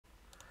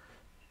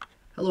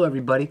Hello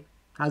everybody,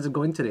 how's it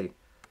going today?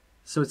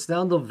 So it's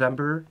now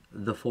November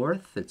the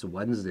 4th, it's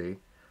Wednesday,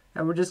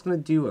 and we're just going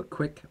to do a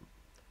quick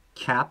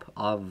cap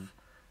of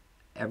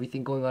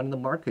everything going on in the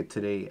market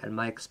today and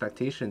my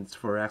expectations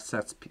for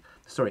SXP,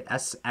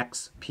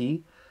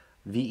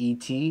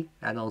 VET,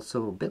 and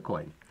also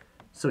Bitcoin.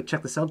 So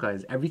check this out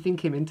guys, everything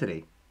came in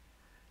today.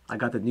 I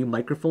got the new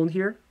microphone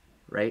here,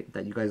 right,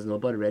 that you guys know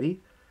about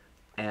already,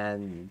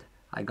 and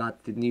I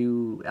got the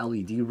new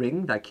LED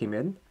ring that came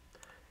in,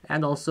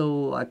 and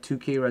also a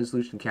 2K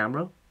resolution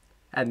camera.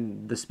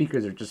 And the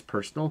speakers are just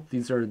personal.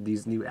 These are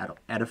these new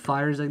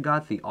edifiers I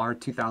got, the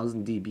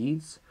R2000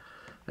 dBs.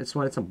 I just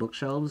wanted some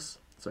bookshelves,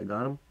 so I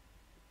got them.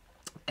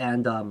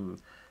 And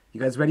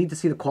you guys ready to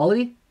see the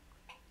quality?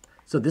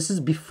 So this is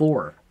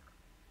before.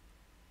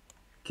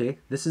 Okay,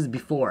 this is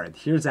before.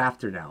 Here's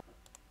after now.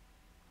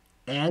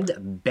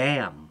 And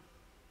bam.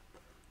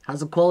 How's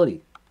the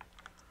quality?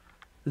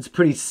 It's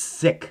pretty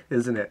sick,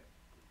 isn't it?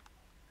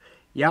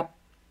 Yep.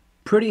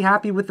 Pretty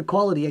happy with the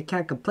quality. I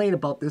can't complain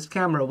about this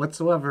camera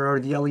whatsoever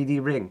or the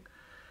LED ring.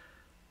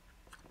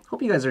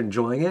 Hope you guys are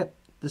enjoying it.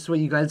 This way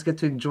you guys get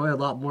to enjoy a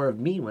lot more of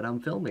me when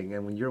I'm filming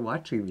and when you're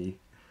watching me.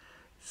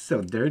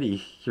 So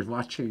dirty. You're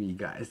watching me,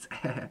 guys.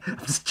 I'm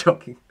just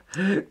joking.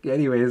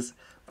 Anyways,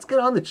 let's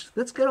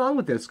get on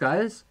with this,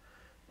 guys.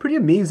 Pretty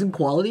amazing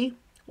quality.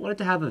 I wanted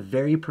to have a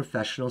very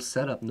professional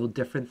setup, no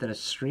different than a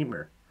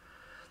streamer.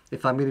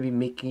 If I'm going to be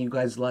making you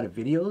guys a lot of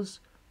videos,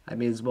 I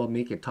may as well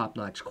make it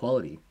top-notch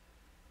quality.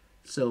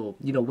 So,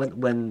 you know,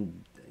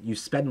 when you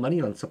spend money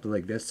on something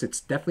like this,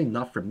 it's definitely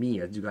not for me,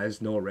 as you guys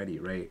know already,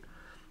 right?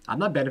 I'm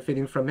not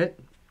benefiting from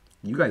it.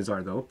 You guys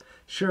are, though.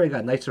 Sure, I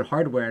got nicer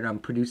hardware and I'm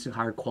producing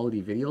higher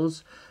quality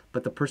videos,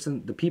 but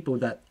the people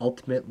that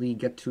ultimately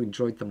get to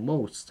enjoy it the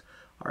most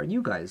are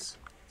you guys.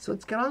 So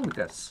let's get on with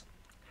this.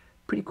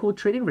 Pretty cool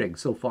trading rig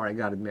so far, I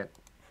gotta admit.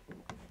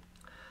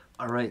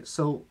 All right,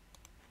 so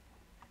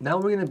now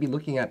we're gonna be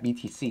looking at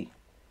BTC.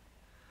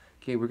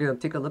 Okay, we're gonna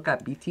take a look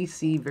at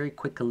BTC very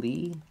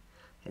quickly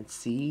and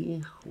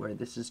see where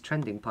this is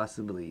trending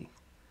possibly.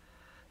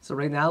 So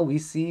right now we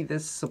see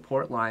this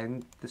support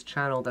line, this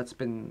channel that's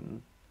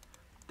been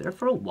there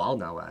for a while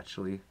now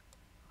actually.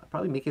 I'll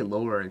probably make it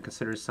lower and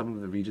consider some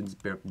of the regions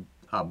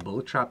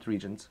bull trapped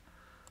regions.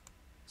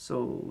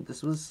 So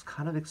this was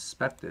kind of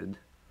expected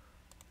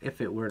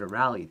if it were to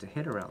rally to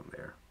hit around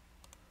there.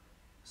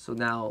 So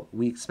now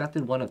we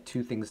expected one of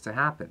two things to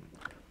happen.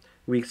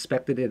 We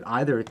expected it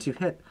either to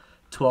hit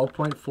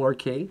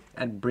 12.4K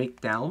and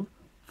break down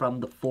from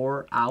the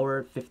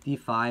 4-hour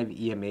 55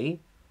 EMA,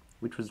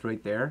 which was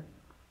right there,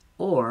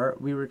 or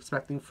we were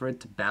expecting for it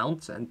to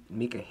bounce and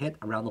make a hit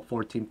around the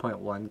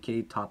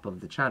 14.1K top of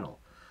the channel.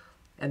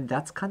 And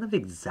that's kind of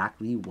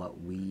exactly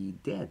what we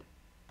did.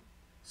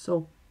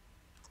 So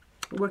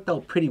it worked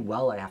out pretty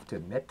well, I have to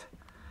admit.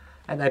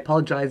 And I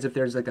apologize if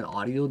there's like an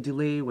audio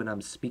delay when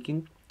I'm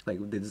speaking, like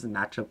it doesn't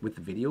match up with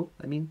the video,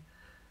 I mean.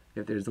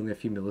 If there's only a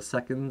few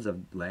milliseconds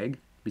of lag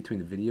between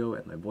the video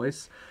and my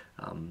voice.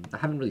 I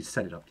haven't really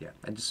set it up yet.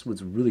 I just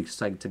was really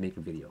excited to make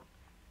a video.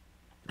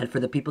 And for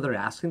the people that are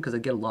asking, because I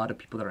get a lot of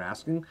people that are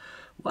asking,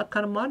 what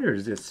kind of monitor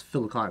is this,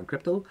 Silicon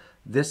Crypto?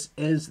 This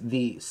is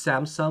the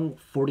Samsung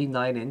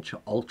 49-inch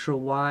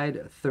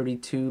ultra-wide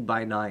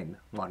 32:9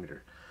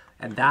 monitor.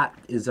 And that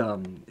is a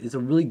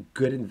really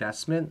good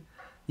investment.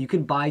 You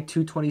can buy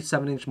two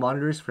 27-inch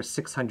monitors for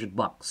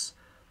 $600.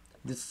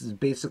 This is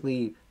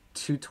basically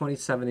two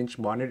 27-inch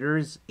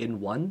monitors in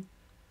one.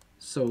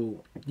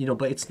 So, you know,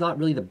 but it's not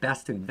really the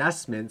best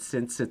investment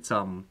since it's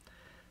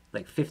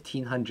like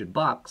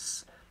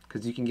 $1,500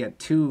 because you can get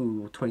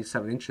two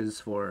 27 inches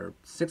for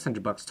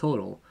 $600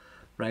 total,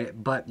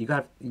 right? But you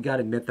got to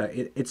admit that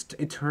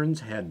it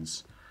turns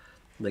heads,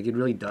 like it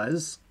really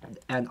does.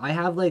 And I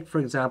have, like, for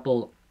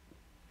example,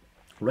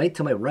 right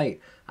to my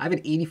right, I have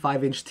an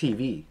 85-inch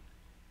TV.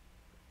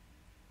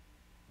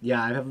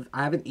 Yeah,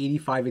 I have an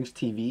 85-inch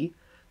TV,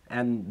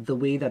 and the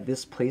way that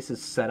this place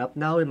is set up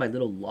now in my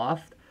little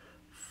loft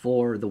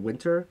for the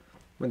winter,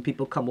 when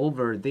people come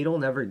over, they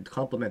don't ever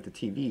compliment the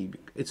TV.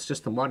 It's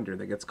just the monitor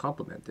that gets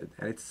complimented.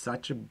 And it's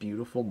such a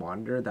beautiful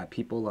monitor that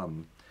people,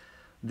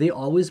 they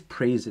always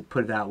praise it,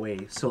 put it that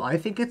way. So I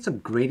think it's a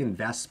great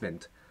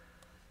investment.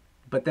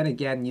 But then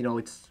again, you know,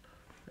 it's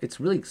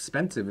really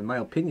expensive in my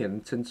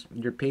opinion, since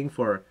you're paying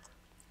for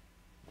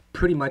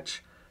pretty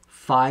much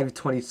 5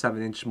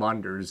 27-inch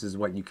monitors is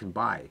what you can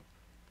buy.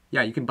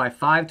 Yeah, you can buy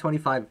 5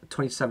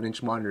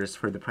 27-inch monitors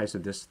for the price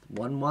of this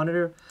one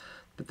monitor.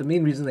 But the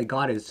main reason I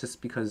got it is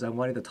just because I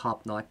wanted the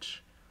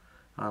top-notch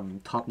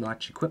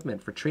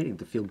equipment for trading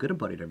to feel good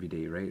about it every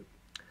day, right?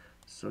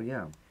 So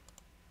yeah.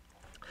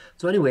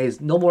 So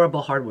anyways, no more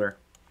about hardware.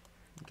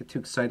 Don't get too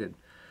excited.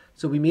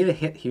 So we made a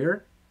hit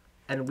here,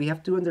 and we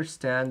have to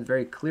understand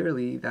very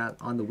clearly that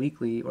on the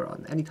weekly or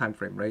on any time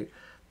frame, right,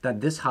 that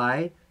this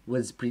high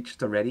was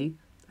breached already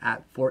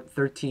at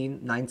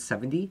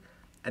 13,970,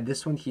 and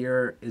this one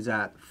here is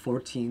at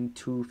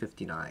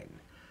 14,259.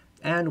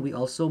 And we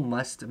also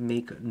must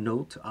make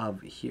note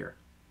of here.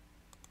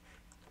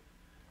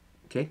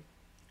 Okay,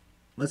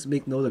 let's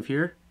make note of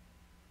here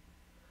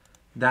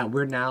that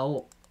we're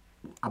now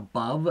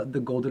above the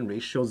golden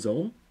ratio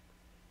zone,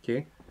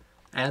 okay,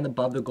 and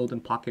above the golden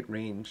pocket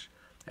range.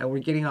 And we're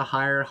getting a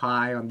higher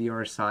high on the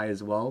RSI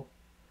as well.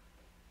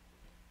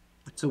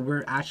 So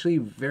we're actually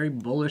very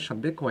bullish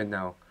on Bitcoin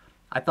now.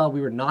 I thought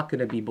we were not going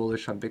to be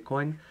bullish on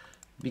Bitcoin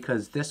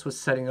because this was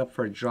setting up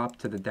for a drop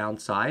to the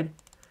downside.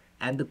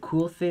 And the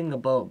cool thing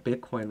about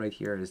Bitcoin right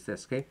here is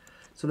this, okay?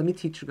 So let me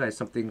teach you guys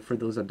something for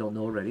those that don't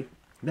know already.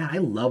 Man, I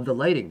love the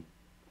lighting.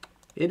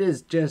 It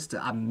is just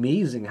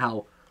amazing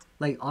how,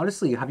 like,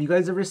 honestly, have you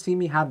guys ever seen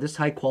me have this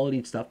high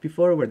quality stuff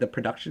before where the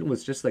production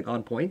was just like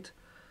on point?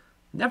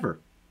 Never.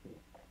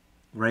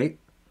 Right?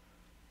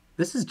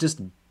 This is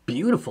just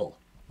beautiful.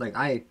 Like,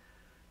 I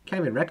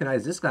can't even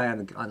recognize this guy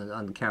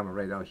on the camera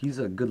right now. He's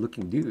a good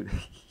looking dude.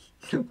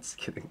 I'm just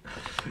kidding.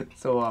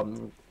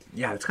 So,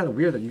 yeah, it's kind of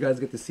weird that you guys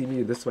get to see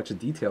me in this much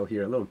detail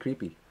here. A little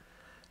creepy.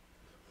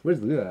 Where's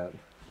Luna at?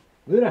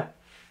 Luna!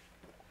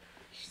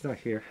 She's not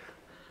here.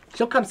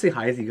 She'll come say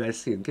hi as you guys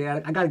see. Okay, I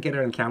gotta get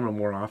her on camera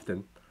more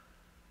often.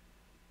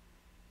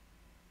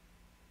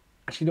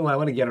 Actually, you know what? I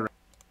want to get her.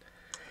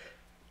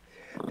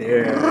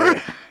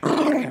 There.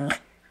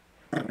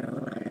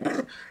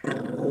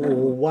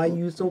 Oh, why are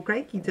you so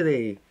cranky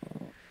today?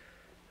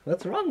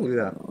 What's wrong,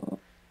 Luna?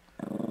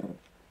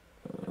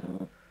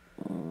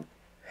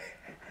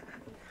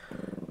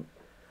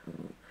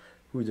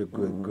 Who's a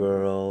good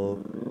girl?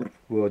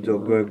 Who's a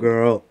good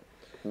girl?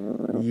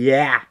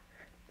 Yeah.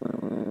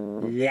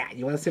 Yeah,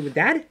 you want to sit with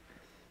Dad?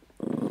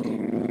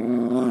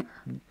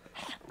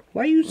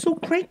 Why are you so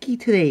cranky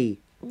today?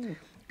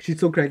 She's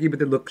so cranky, but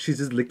then look, she's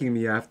just licking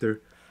me after.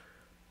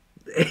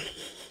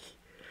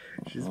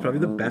 She's probably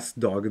the best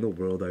dog in the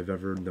world I've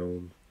ever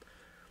known.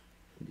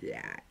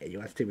 Yeah, you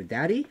want to stay with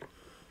Daddy?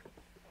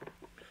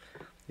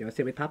 You want to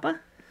stay with Papa?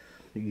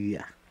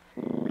 Yeah.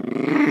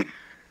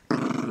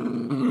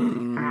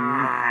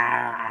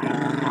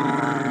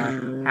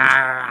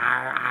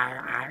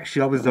 She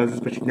always does this,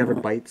 but she never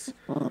bites.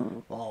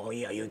 Oh,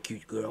 yeah, you're a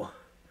cute girl.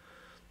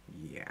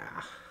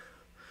 Yeah.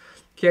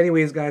 Okay,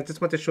 anyways, guys,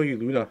 just want to show you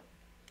Luna.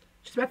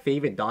 She's my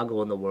favorite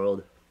doggo in the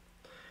world.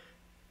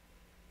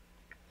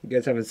 You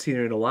guys haven't seen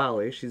her in a while,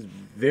 eh? She's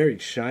very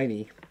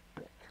shiny.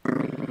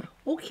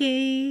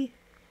 Okay.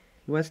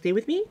 You want to stay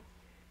with me?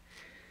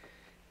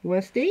 You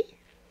want to stay?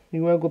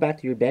 You want to go back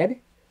to your bed?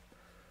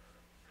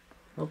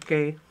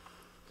 Okay.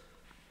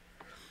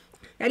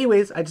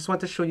 Anyways, I just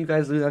want to show you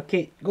guys Luna.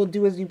 Okay, go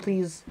do as you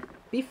please.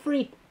 Be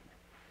free.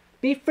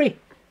 Be free.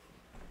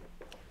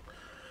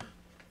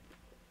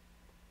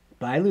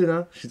 Bye,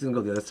 Luna. She's gonna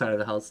go the other side of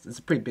the house. It's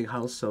a pretty big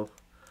house, so...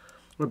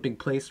 or a big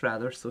place,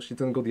 rather. So she's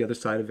gonna go the other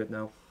side of it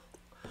now.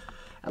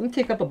 I'm gonna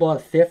take up about a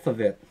fifth of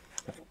it.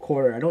 A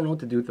quarter. I don't know what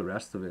to do with the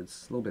rest of it.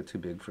 It's a little bit too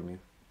big for me.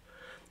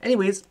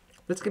 Anyways,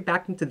 let's get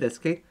back into this,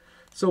 okay?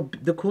 So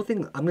the cool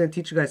thing... I'm gonna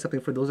teach you guys something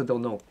for those that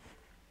don't know.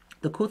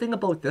 The cool thing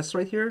about this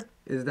right here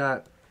is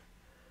that...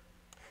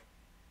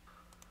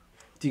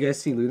 do you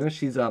guys see Luna?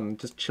 She's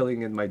just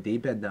chilling in my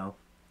daybed now.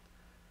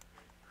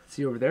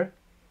 See over there?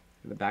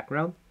 In the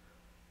background?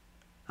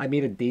 I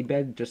made a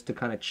daybed just to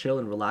kind of chill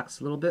and relax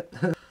a little bit.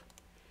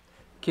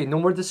 Okay, no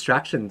more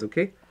distractions,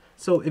 okay?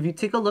 So if you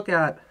take a look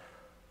at...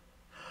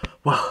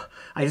 wow,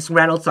 I just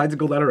ran outside to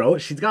go let her out.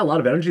 She's got a lot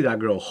of energy, that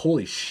girl.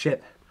 Holy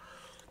shit.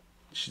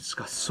 She's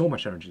got so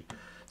much energy.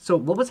 So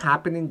what was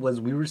happening was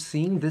we were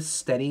seeing this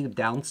steady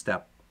down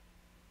step.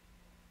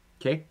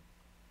 Okay?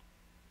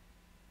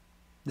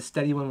 The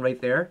steady one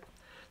right there.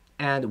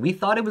 And we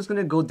thought it was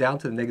going to go down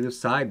to the negative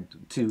side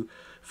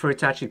for it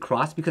to actually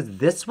cross, because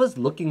this was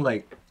looking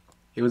like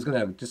it was going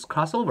to just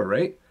cross over,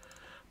 right?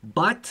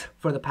 But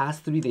for the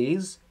past 3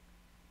 days,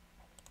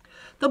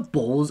 the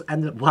bulls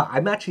and wow,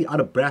 I'm actually out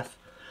of breath.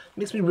 It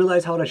makes me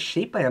realize how out of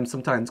shape I am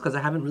sometimes because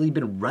I haven't really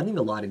been running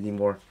a lot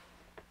anymore.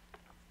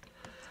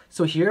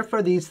 So here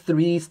for these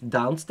 3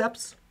 down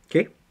steps,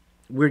 okay,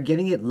 we're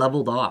getting it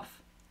leveled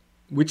off,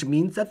 which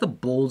means that the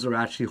bulls are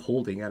actually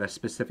holding at a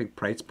specific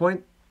price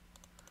point.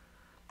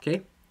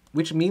 Okay,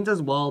 which means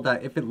as well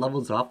that if it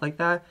levels off like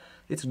that,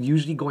 it's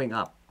usually going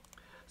up.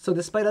 So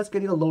despite us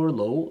getting a lower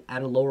low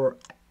and a lower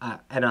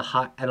and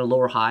a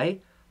lower high,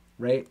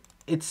 right?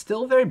 It's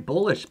still very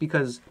bullish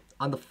because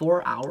on the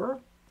 4 hour,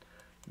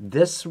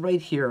 this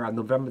right here on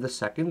November the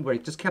 2nd, where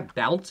it just kept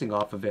bouncing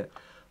off of it.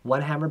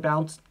 1 hammer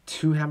bounce,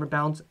 2 hammer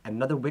bounce,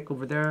 another wick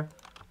over there.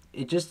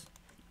 It just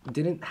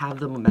didn't have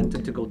the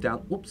momentum to go down.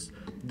 Whoops,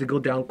 to go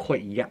down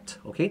quite yet.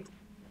 Okay.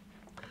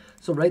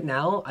 So right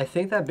now, I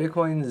think that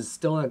Bitcoin is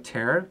still in a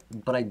tear,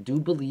 but I do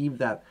believe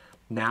that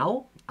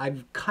now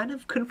I've kind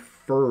of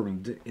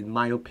confirmed, in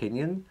my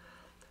opinion,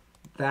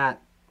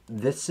 that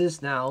this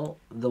is now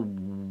the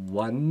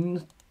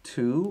 1,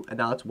 2, and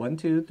now it's 1,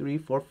 2, 3,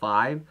 4,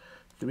 5,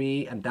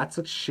 3, and that's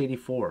a shady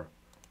 4.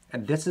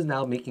 And this is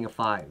now making a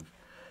 5.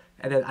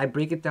 And then I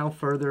break it down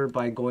further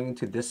by going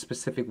into this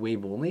specific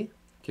wave only,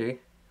 okay,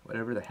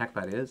 whatever the heck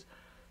that is.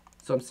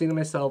 So I'm saying to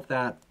myself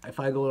that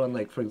if I go on,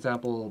 like, for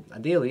example, a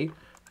daily,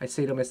 I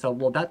say to myself,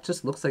 well, that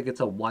just looks like it's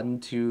a 1,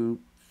 2,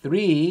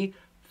 3,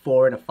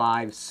 4, and a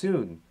 5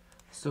 soon.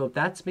 So if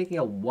that's making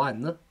a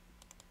 1,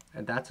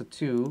 and that's a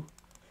 2,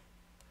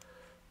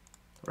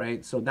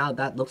 right? So now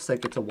that looks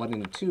like it's a 1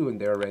 and a 2 in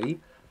there already.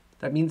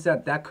 That means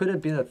that that could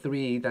have been a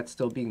 3 that's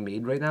still being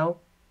made right now.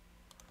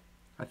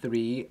 A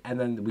 3, and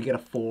then we get a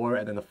 4,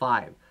 and then a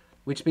 5,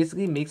 which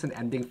basically makes an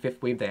ending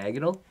fifth wave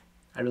diagonal,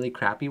 a really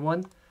crappy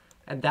one.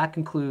 And that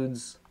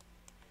concludes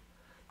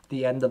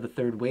the end of the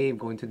third wave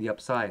going to the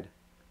upside.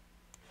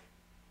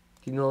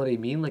 Do you know what I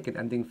mean? Like an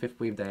ending fifth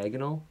wave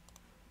diagonal?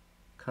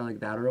 Kind of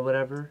like that or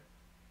whatever.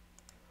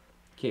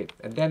 Okay,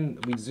 and then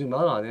we zoom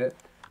out on it.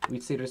 We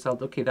say to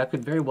ourselves, okay, that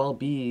could very well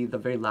be the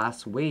very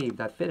last wave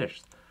that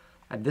finished.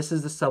 And this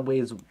is the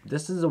subwaves.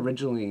 This is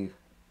originally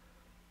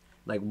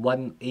like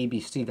 1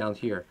 ABC down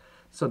here.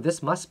 So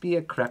this must be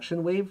a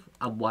correction wave,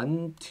 a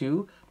 1,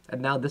 2.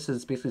 And now this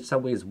is basically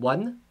subwaves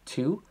 1,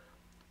 2.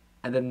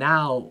 And then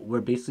now we're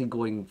basically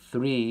going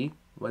 3,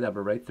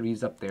 whatever, right?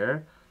 3's up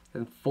there.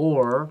 And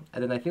 4.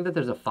 And then I think that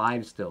there's a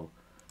 5 still.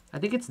 I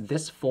think it's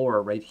this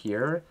 4 right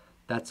here.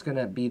 That's going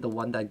to be the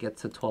one that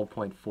gets to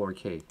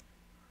 12.4K.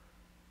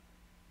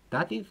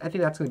 I think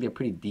that's going to be a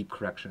pretty deep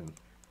correction.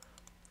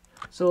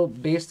 So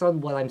based on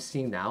what I'm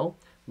seeing now,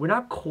 we're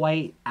not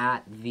quite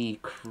at the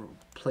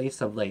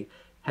place of like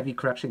heavy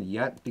correction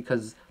yet,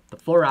 because the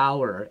 4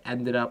 hour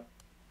ended up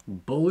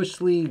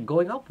bullishly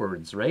going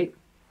upwards, right?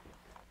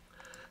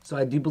 So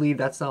I do believe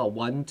that's now a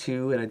 1,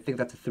 2, and I think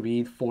that's a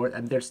 3, 4,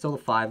 and there's still a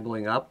 5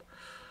 going up.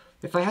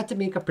 If I had to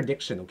make a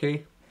prediction,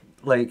 okay,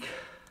 like,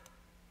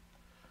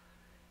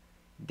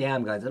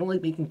 damn guys, I don't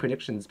like making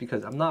predictions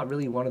because I'm not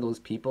really one of those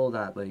people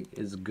that like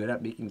is good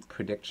at making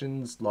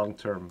predictions long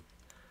term.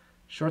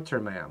 Short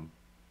term I am.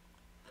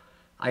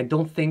 I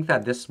don't think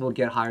that this will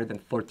get higher than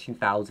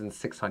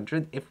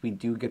 14,600 if we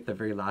do get the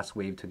very last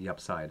wave to the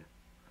upside.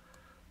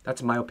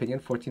 That's my opinion,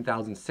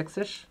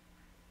 14,006-ish.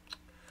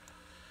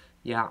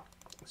 Yeah.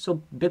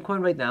 So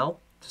Bitcoin right now,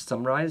 to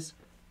summarize,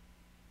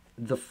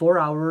 the 4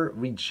 hour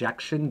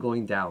rejection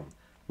going down,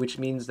 which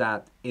means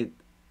that it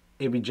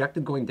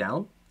rejected going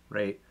down,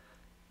 right?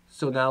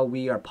 So now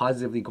we are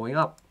positively going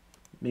up.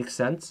 Makes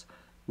sense,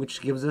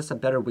 which gives us a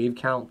better wave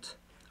count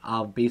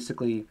of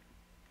basically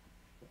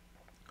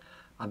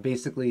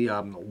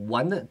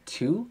 1,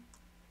 2.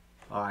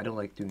 I don't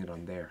like doing it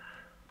on there.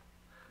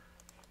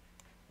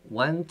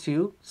 1,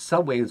 2,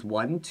 subwaves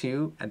 1,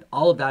 2, and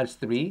all of that is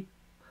 3,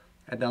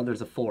 and now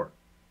there's a 4.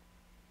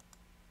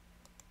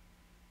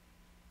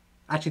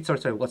 Actually,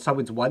 sorry, what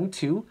subwaves 1,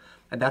 2,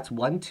 and that's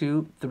 1,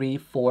 2, 3,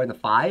 4, and a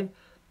 5,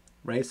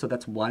 right? So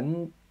that's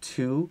 1,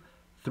 2,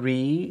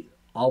 3,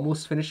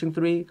 almost finishing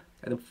 3,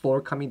 and a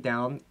 4 coming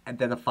down, and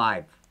then a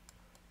 5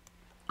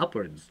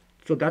 upwards.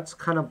 So that's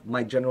kind of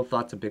my general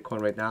thoughts of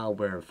Bitcoin right now.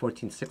 We're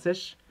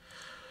 14.6-ish.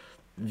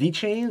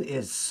 VeChain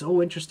is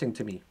so interesting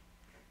to me.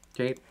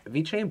 Okay,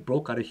 VeChain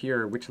broke out of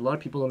here, which a lot of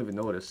people don't even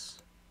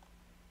notice.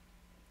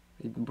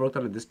 It broke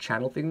out of this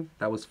channel thing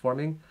that was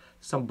forming.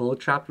 Some bull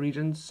trap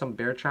regions, some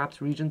bear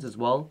traps regions as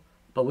well.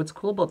 But what's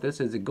cool about this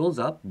is it goes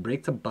up,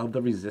 breaks above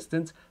the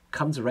resistance,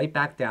 comes right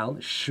back down,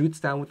 shoots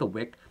down with a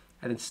wick,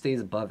 and then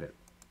stays above it.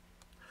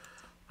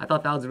 I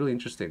thought that was really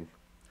interesting.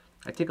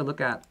 I take a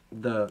look at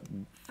the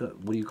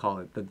what do you call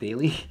it? The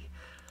daily.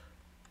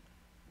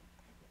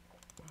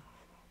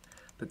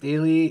 The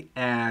daily,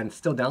 and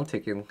still down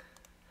ticking.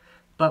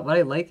 But what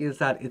I like is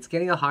that it's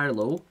getting a higher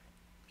low,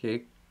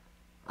 okay?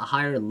 A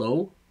higher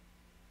low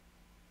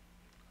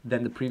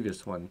than the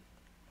previous one.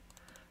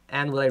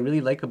 And what I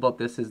really like about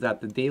this is that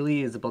the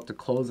daily is about to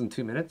close in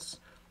 2 minutes,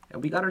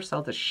 and we got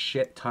ourselves a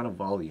shit ton of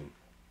volume.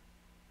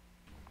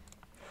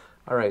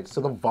 All right,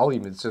 so the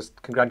volume is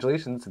just,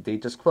 congratulations, the day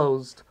just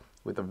closed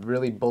with a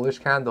really bullish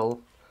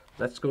candle.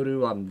 Let's go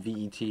to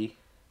VET.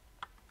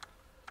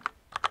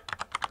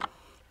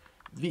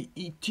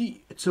 VET,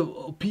 it's a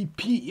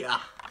OPP, yeah.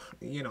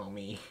 You know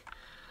me.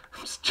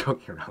 I'm just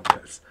joking around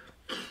with this.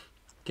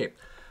 Okay.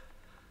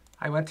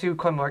 I went to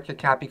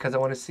CoinMarketCap because I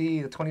want to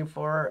see the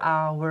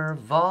 24-hour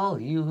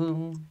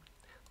volume.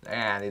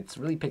 And it's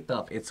really picked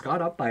up. It's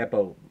got up by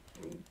about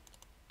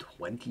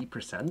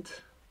 20%,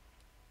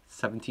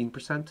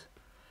 17%.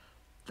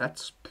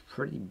 That's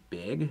pretty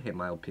big, in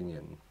my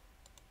opinion.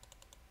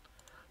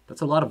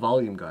 That's a lot of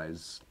volume,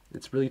 guys.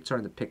 It's really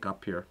starting to pick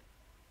up here.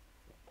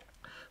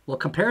 Well,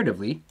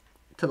 comparatively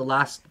to the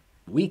last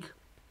week,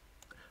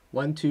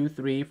 1, 2,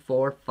 3,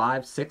 4,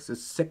 5, 6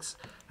 is 6.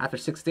 After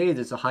 6 days,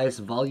 it's the highest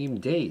volume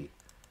day.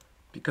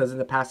 Because in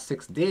the past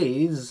 6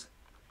 days,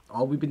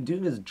 all we've been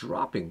doing is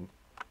dropping,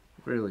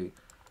 really.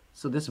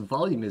 So this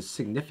volume is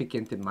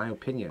significant in my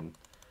opinion.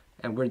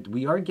 And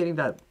we are getting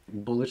that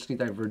bullishly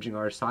diverging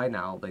RSI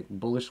now, like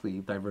bullishly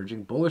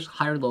diverging, bullish,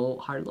 higher,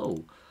 low,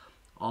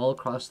 all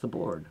across the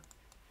board.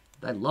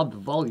 I love the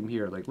volume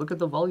here. Like, look at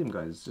the volume,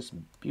 guys. It's just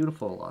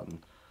beautiful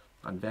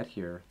on VET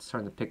here. It's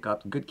starting to pick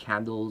up. Good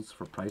candles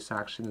for price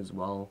action as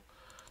well.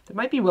 There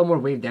might be one more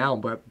wave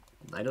down, but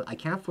I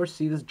can't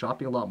foresee this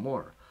dropping a lot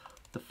more.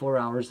 The 4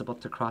 hours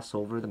about to cross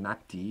over the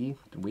MACD.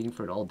 Been waiting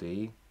for it all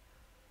day.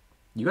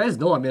 You guys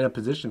know I'm in a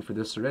position for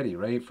this already,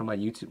 right? From my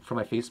YouTube, from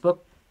my Facebook.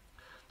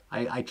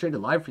 I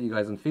traded live for you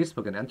guys on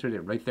Facebook and entered it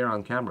right there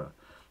on camera.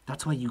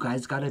 That's why you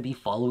guys gotta be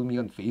following me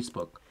on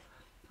Facebook.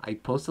 I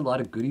post a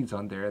lot of goodies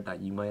on there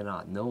that you might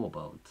not know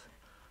about.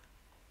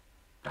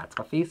 That's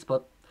my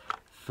Facebook,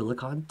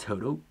 Silicon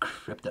Toto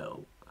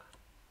Crypto.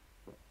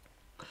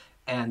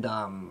 And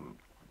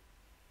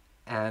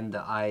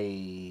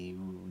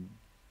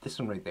this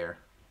one right there,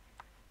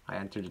 I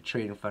entered a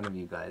trade in front of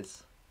you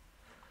guys.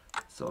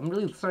 So I'm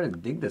really starting to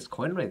dig this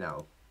coin right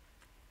now.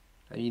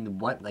 I mean,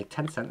 what, like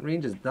 10-cent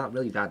range is not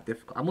really that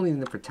difficult. I'm only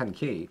in it for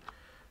 10K,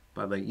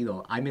 but like, you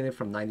know, I'm in it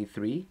from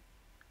 93,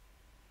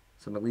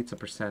 so at least a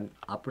percent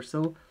up or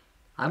so.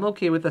 I'm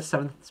okay with a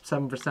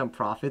 7%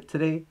 profit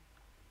today.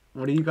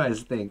 What do you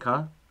guys think,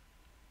 huh?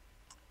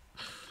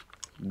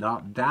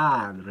 Not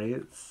bad,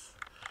 right?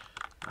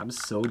 I'm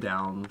so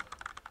down.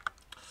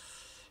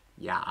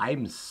 Yeah,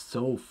 I'm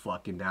so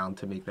fucking down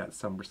to make that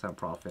 7%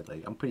 profit.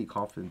 Like, I'm pretty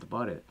confident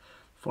about it.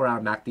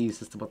 4-hour MACD is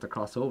just about to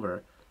cross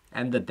over.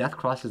 And the death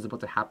cross is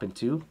about to happen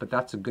too. But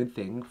that's a good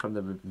thing from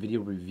the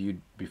video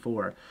reviewed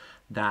before,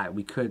 that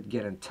we could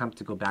get an attempt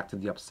to go back to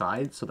the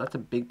upside. So that's a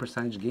big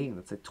percentage gain.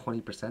 That's like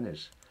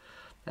 20%.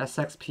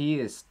 SXP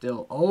is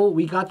still... Oh,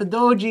 we got the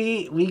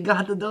doji! We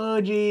got the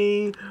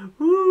doji!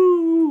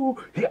 Woo!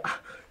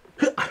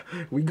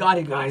 We got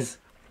it, guys.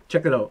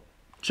 Check it out.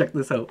 Check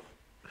this out.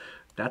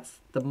 That's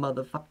the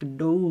motherfucking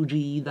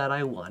doji that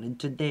I wanted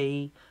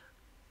today.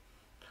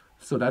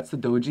 So that's the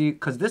doji,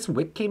 because this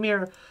wick came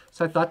here.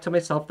 So I thought to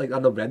myself, like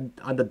on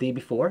the day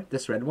before,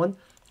 this red one,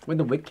 when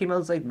the wick came out, I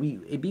was like,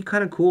 it'd be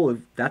kind of cool if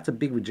that's a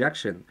big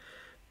rejection.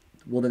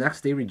 Will the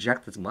next day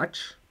reject as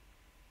much?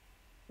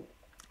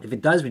 If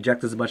it does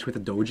reject as much with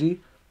the doji,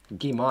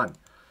 game on.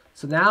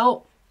 So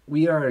now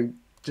we are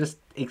just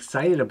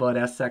excited about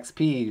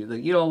SXP.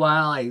 Like, you know,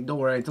 don't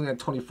worry, it's only a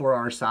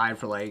 24-hour side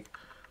for like,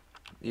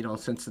 you know,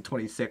 since the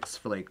 26th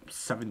for like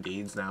 7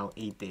 days now,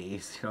 8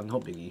 days, you know, no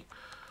biggie.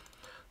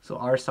 So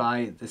our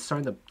side is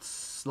starting to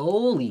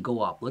slowly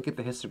go up. Look at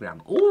the histogram.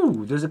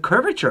 Ooh, there's a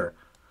curvature.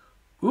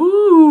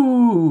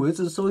 Ooh, this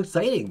is so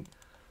exciting.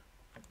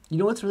 You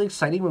know what's really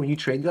exciting when you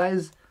trade,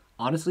 guys?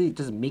 Honestly,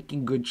 just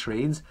making good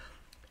trades.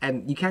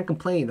 And you can't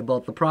complain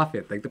about the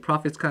profit. Like, the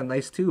profit's kind of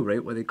nice too,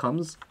 right? When it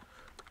comes.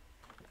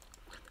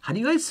 How do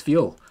you guys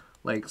feel?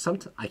 Like,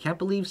 I can't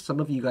believe some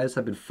of you guys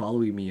have been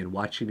following me and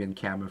watching me on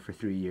camera for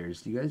 3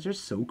 years. You guys are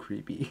so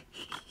creepy.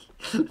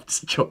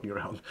 Just joking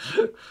around.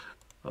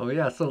 Oh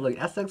yeah, so like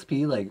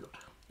SXP, like,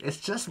 it's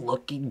just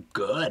looking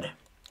good.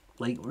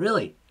 Like,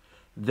 really.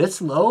 This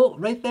low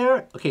right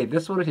there? Okay,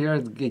 this one here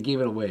gave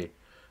it away.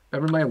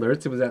 Remember my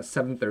alerts? It was at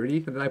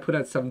 7:30, and then I put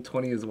at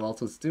 7:20 as well,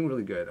 so it's doing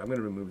really good. I'm going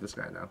to remove this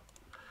guy now.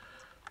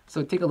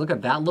 So take a look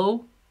at that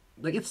low.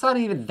 Like, it's not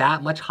even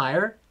that much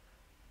higher,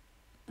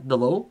 the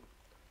low,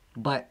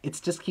 but it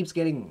just keeps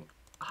getting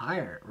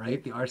higher,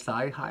 right? The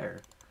RSI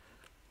higher.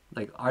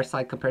 Like,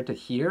 RSI compared to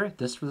here,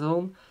 this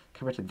zone,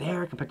 compared to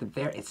there,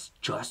 it's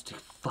just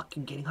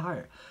fucking getting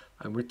higher.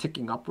 And we're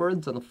ticking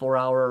upwards on the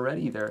 4-hour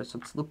already there, so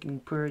it's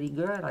looking pretty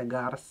good, I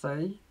gotta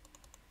say.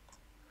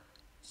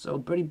 So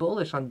pretty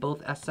bullish on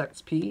both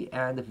SXP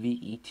and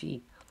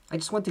VET. I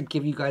just want to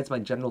give you guys my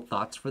general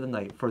thoughts for the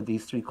night for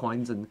these 3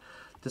 coins, and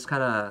just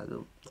kind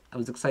of, I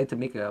was excited to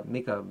make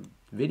a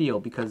video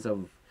because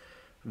of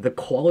the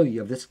quality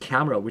of this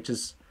camera, which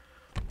is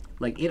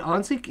like, it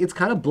honestly, it's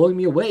kind of blowing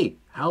me away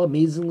how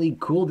amazingly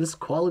cool this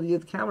quality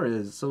of the camera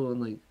is. So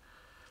like,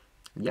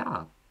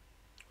 yeah,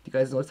 you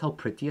guys notice how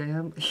pretty I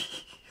am?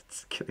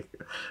 Just kidding.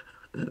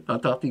 I'll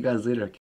talk to you guys later.